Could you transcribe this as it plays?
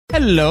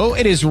Hello,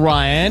 it is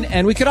Ryan,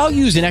 and we could all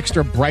use an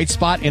extra bright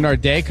spot in our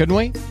day, couldn't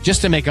we?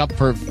 Just to make up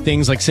for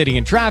things like sitting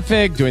in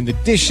traffic, doing the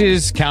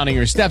dishes, counting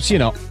your steps, you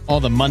know,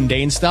 all the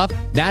mundane stuff.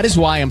 That is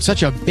why I'm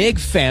such a big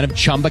fan of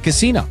Chumba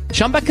Casino.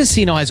 Chumba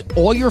Casino has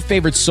all your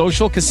favorite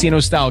social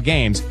casino-style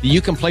games that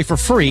you can play for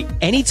free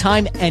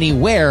anytime,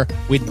 anywhere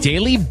with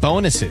daily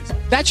bonuses.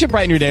 That should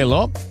brighten your day a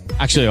little.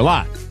 Actually, a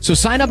lot. So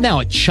sign up now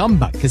at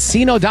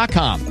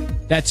ChumbaCasino.com.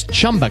 That's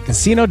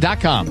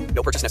ChumbaCasino.com.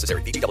 No purchase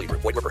necessary. VGW Group.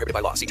 Void where prohibited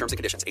by law. See terms and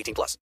conditions.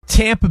 18+.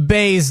 Tampa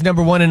Bay's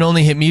number one and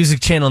only hit music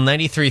channel,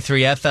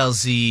 93.3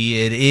 FLZ.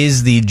 It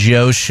is the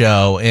Joe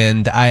Show,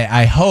 and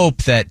I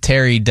hope that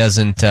Terry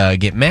doesn't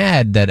get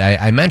mad that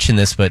I mentioned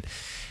this, but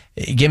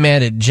get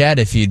mad at Jed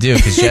if you do,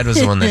 because Jed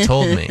was the one that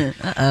told me.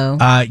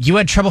 Uh-oh. You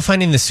had trouble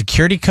finding the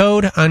security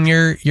code on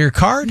your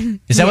card?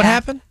 Is that what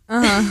happened?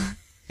 Uh-huh.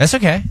 That's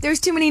okay. There's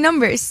too many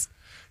numbers.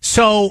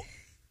 So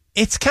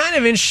it's kind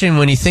of interesting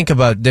when you think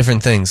about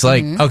different things.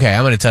 Like, okay,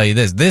 I'm going to tell you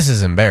this. This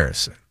is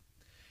embarrassing.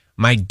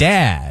 My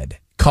dad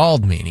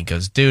called me and he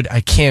goes, dude, I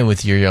can't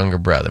with your younger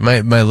brother.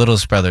 My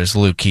littlest brother is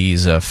Luke.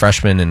 He's a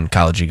freshman in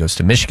college. He goes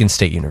to Michigan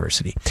State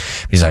University.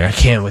 He's like, I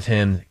can't with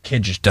him. The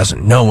kid just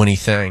doesn't know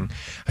anything.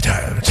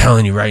 I'm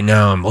telling you right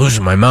now, I'm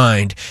losing my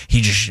mind. He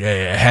just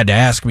had to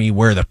ask me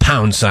where the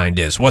pound sign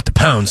is, what the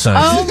pound sign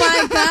is. Oh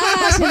my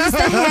gosh, it's the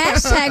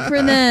hashtag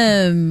for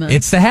them.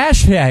 It's the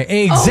hashtag.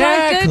 Exactly. Oh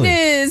my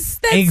goodness.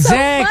 That's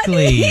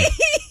exactly. So funny.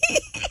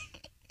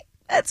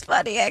 That's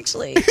funny,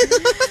 actually.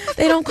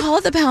 They don't call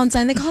it the pound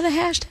sign. They call it a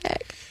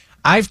hashtag.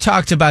 I've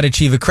talked about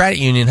Achieva Credit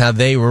Union, how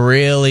they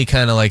really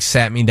kind of like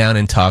sat me down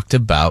and talked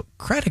about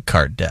credit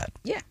card debt.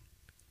 Yeah.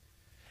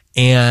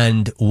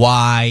 And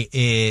why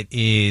it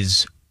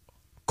is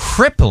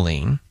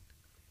crippling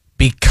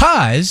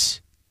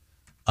because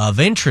of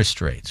interest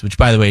rates, which,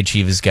 by the way,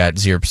 Achieva's got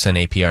 0%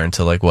 APR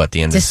until like what,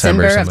 the end of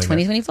December? December of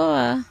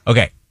 2024.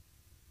 Okay.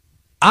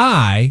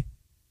 I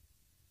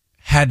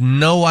had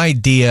no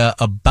idea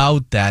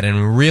about that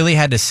and really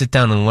had to sit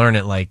down and learn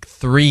it like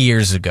 3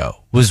 years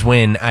ago was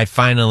when I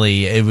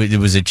finally, it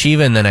was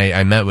Achieva, and then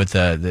I met with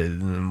I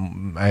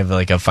have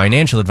like a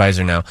financial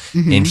advisor now,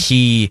 and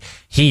he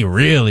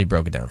really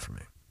broke it down for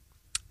me.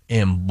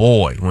 And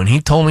boy, when he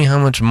told me how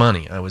much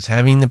money I was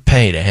having to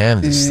pay to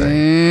have this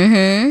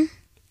thing,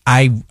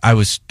 I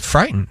was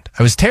frightened.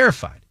 I was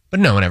terrified.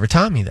 But no one ever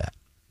taught me that.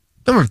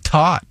 No one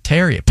taught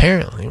Terry,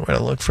 apparently, where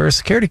to look for a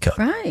security code.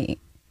 Right.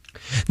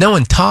 No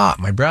one taught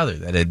my brother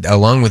that it,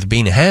 along with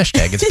being a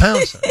hashtag, it's a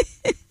pound sign.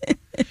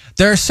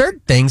 There are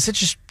certain things that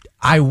just,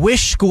 I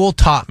wish school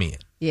taught me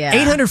it. Yeah.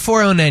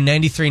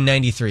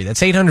 800-409-9393.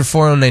 That's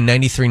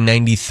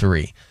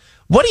 800-409-9393.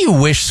 What do you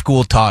wish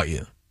school taught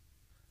you?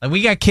 Like,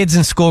 we got kids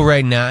in school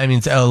right now. I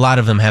mean, a lot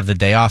of them have the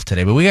day off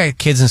today, but we got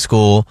kids in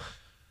school.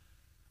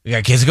 We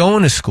got kids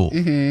going to school.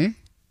 And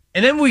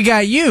then we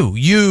got you.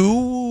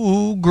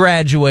 You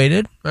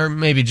graduated, or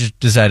maybe just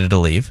decided to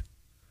leave.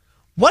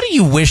 What do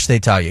you wish they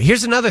taught you?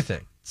 Here's another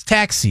thing. It's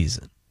tax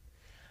season.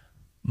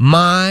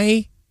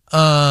 My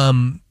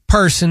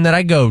person that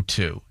I go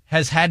to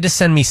has had to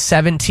send me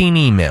 17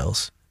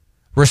 emails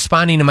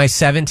responding to my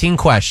 17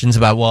 questions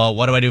about, well,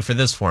 what do I do for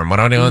this form? What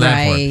do I do on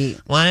that form?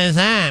 What does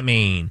that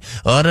mean?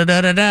 Oh,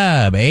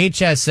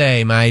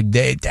 HSA, my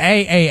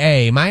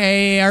AAA, my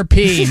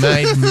AARP,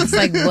 my It's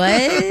like,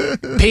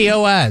 what?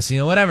 POS,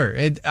 whatever.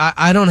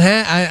 I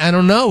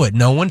don't know it.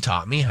 No one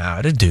taught me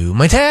how to do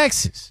my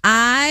taxes.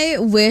 I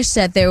wish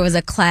that there was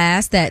a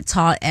class that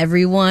taught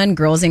everyone,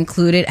 girls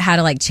included, how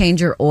to like change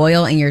your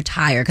oil in your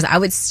tire. Because I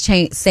would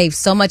save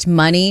so much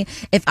money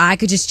if I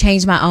could just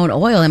change my own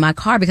oil in my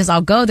car, because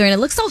I'll go there and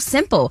it looks so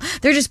simple.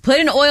 They're just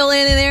putting oil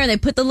in there and they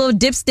put the little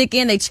dipstick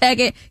in, they check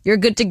it, you're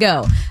good to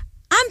go.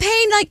 I'm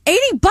paying like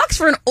 $80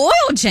 for an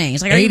oil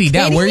change. Like,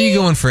 $80. Where are you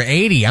going for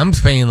 80? I'm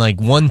paying like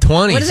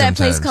 120. What is that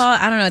place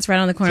called? I don't know. It's right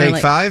on the corner. Take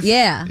Five?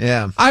 Yeah.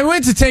 Yeah. I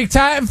went to Take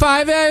 5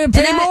 and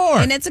pay more.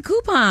 And it's a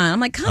coupon.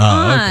 I'm like, come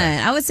on. Okay.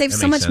 I would save That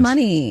so makes much sense.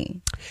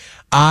 money.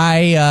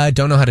 I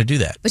don't know how to do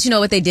that. But you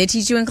know what they did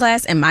teach you in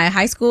class? In my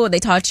high school, they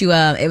taught you,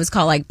 it was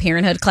called like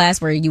parenthood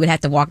class, where you would have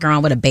to walk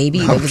around with a baby.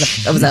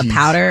 It was a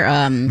powder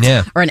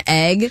or an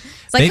egg.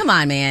 It's like, come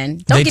on, man.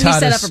 Don't get me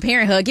set up for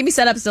parenthood. Give me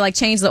set up to like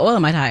change the oil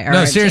in my tire.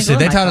 No, seriously,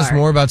 they taught us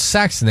more about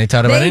sex than they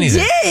taught about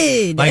anything.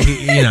 They did. Like,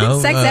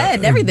 sex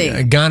ed,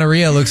 everything.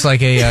 Gonorrhea looks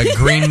like a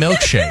green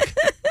milkshake.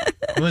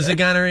 Was it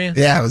gonorrhea?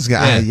 Yeah, it was.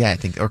 I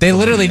think they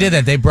literally did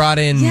that. They brought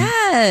in.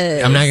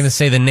 Yes. I'm not going to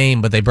say the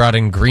name, but they brought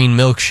in green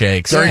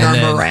milkshakes during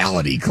our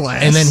morality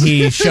class. And then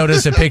he showed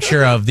us a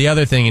picture of the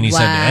other thing, and he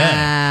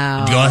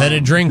said, "Go ahead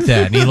and drink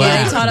that." And he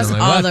laughed. They taught us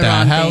like, all what the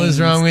wrong things. hell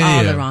is wrong with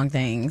all you? the wrong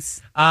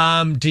things.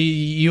 Do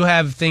you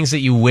have things that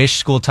you wish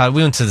school taught?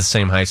 We went to the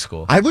same high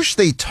school. I wish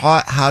they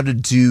taught how to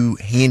do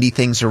handy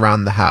things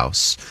around the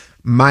house.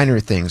 Minor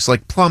things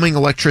like plumbing,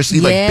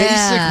 electricity, like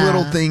basic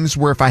little things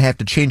where if I have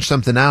to change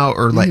something out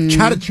or like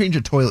how to change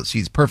a toilet seat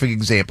is a perfect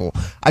example.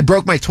 I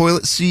broke my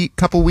toilet seat a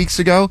couple weeks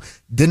ago,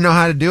 didn't know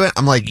how to do it.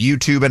 I'm like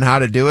YouTubing how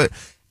to do it.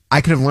 I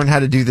could have learned how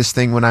to do this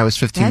thing when I was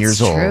 15 That's years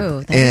true.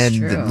 old. That is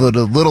And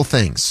true. little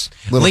things.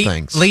 Little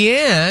things.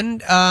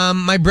 Leanne,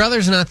 my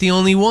brother's not the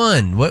only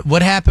one.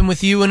 What happened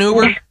with you and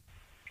Uber?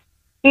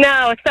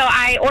 No, so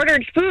I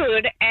ordered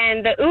food,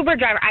 and the Uber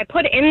driver, I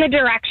put in the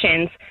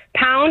directions,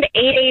 pound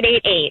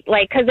 8888,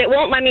 like, because it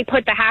won't let me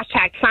put the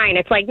hashtag sign.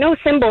 It's like, no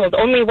symbols,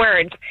 only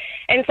words.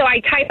 And so I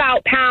type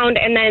out pound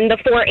and then the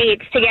 4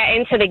 8s to get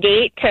into the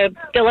gate to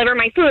deliver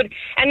my food.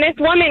 And this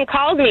woman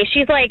calls me.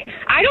 She's like,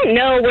 I don't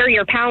know where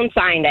your pound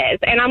sign is.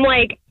 And I'm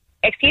like,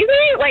 excuse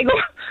me? Like,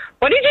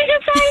 what did you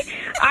just say?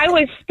 I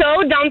was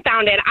so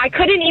dumbfounded. I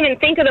couldn't even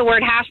think of the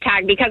word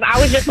hashtag because I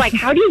was just like,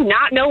 how do you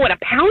not know what a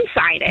pound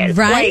sign is?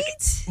 Right? Like,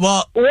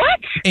 Well, what?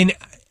 And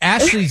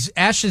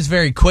Ashley's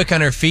very quick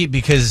on her feet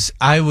because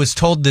I was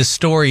told this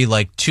story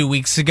like 2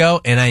 weeks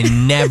ago and I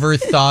never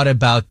thought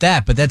about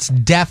that. But that's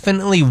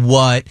definitely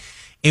what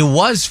it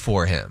was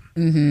for him.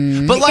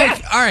 Mm-hmm. But like,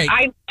 Yes, all right.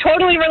 I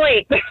totally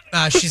relate.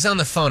 She's on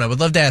the phone. I would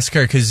love to ask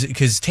her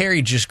because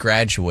Terry just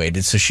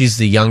graduated, so she's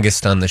the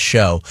youngest on the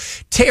show.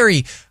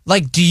 Terry,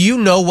 like, do you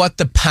know what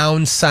the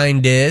pound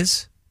sign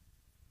is?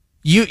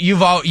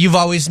 You've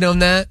always known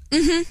that?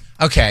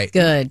 Mm-hmm. Okay.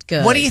 Good.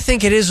 What do you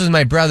think it is with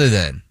my brother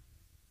then?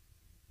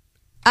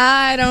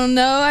 I don't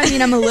know. I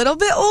mean, I'm a little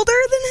bit older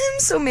than him,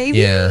 so maybe.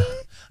 Yeah.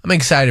 I'm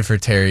excited for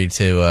Terry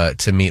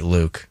to meet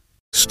Luke.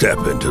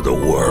 Step into the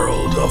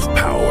world of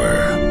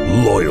power,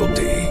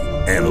 loyalty,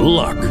 and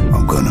luck.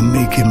 I'm gonna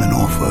make him an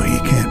offer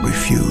he can't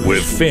refuse.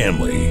 With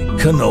family,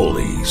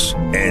 cannolis,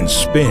 and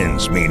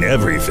spins mean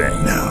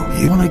everything. Now,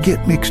 you wanna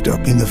get mixed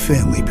up in the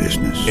family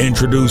business.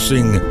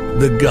 Introducing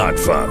The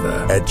Godfather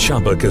at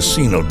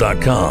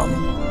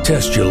ChumbaCasino.com.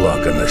 Test your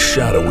luck in the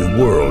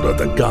shadowy world of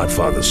The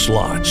Godfather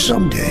slot.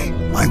 Someday,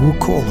 I will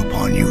call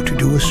upon you to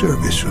do a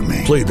service for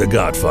me. Play The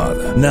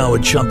Godfather now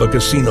at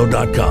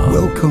ChumbaCasino.com.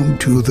 Welcome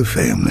to the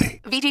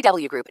family.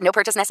 VGW Group. No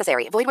purchase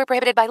necessary. Void where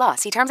prohibited by law.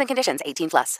 See terms and conditions. 18+.